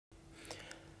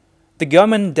The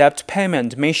government debt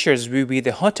payment measures will be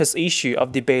the hottest issue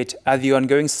of debate at the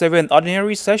ongoing 7th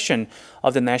ordinary session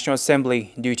of the National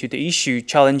Assembly due to the issue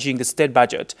challenging the state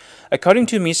budget. According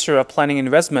to Minister of Planning and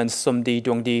Investment Somdy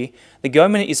Duangdy, the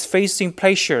government is facing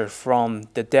pressure from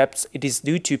the debts it is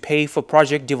due to pay for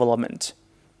project development.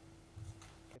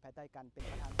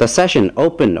 The session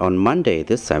opened on Monday,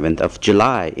 the 7th of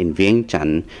July in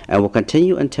Vientiane and will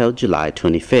continue until July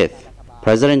 25th.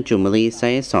 President Choummaly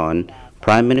Sayasone,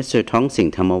 Prime Minister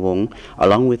Thongsing Thammavong,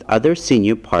 along with other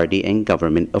senior party and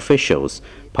government officials,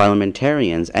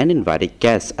 parliamentarians and invited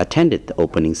guests attended the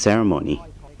opening ceremony.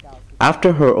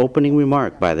 After her opening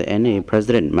remark by the NA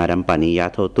President Madam Pany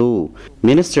Yathortou,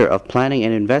 Minister of Planning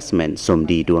and Investment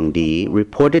Somdy Duangdy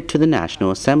reported to the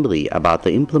National Assembly about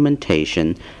the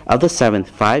implementation of the 7th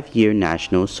Five-Year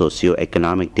National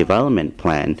Socio-Economic Development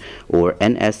Plan, or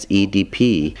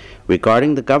NSEDP.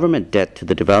 Regarding the government debt to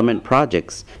the development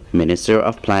projects, Minister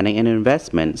of Planning and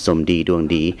Investment Somdy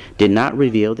Duangdy did not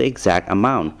reveal the exact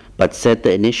amount, but said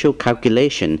the initial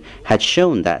calculation had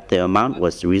shown that the amount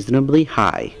was reasonably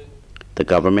high. The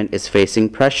government is facing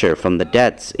pressure from the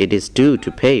debts it is due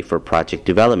to pay for project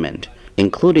development,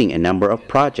 including a number of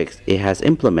projects it has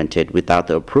implemented without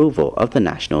the approval of the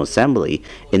National Assembly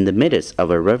in the midst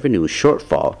of a revenue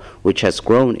shortfall which has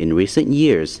grown in recent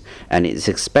years and is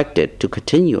expected to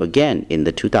continue again in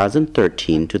the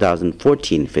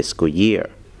 2013-2014 fiscal year.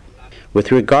 With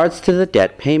regards to the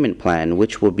debt payment plan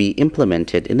which will be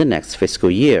implemented in the next fiscal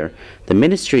year, the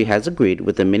Ministry has agreed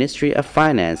with the Ministry of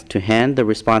Finance to hand the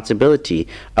responsibility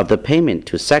of the payment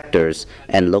to sectors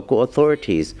and local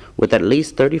authorities with at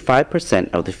least 35%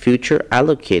 of the future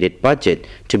allocated budget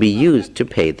to be used to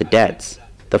pay the debts.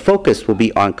 The focus will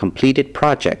be on completed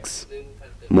projects.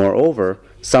 Moreover,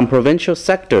 some provincial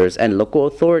sectors and local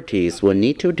authorities will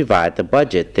need to divide the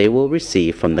budget they will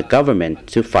receive from the government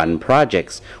to fund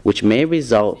projects which may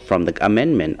result from the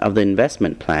amendment of the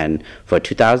investment plan for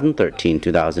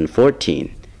 2013-2014.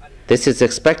 This is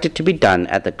expected to be done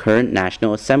at the current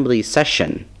National Assembly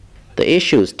session. The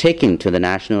issues taken to the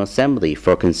National Assembly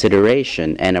for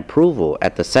consideration and approval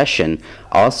at the session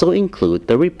also include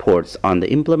the reports on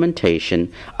the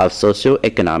implementation of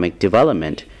socio-economic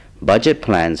development, budget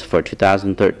plans for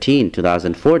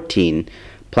 2013-2014,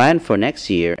 plan for next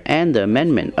year, and the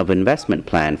amendment of investment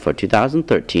plan for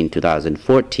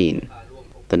 2013-2014.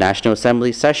 The National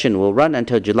Assembly session will run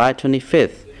until July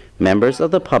 25th. Members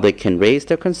of the public can raise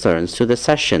their concerns to the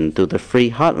session through the free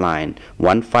hotline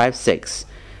 156,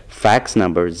 fax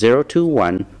number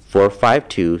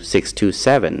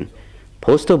 021-452-627,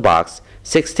 postal box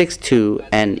 662,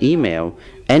 and email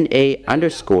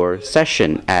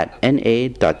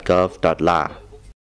na_session@na.gov.la.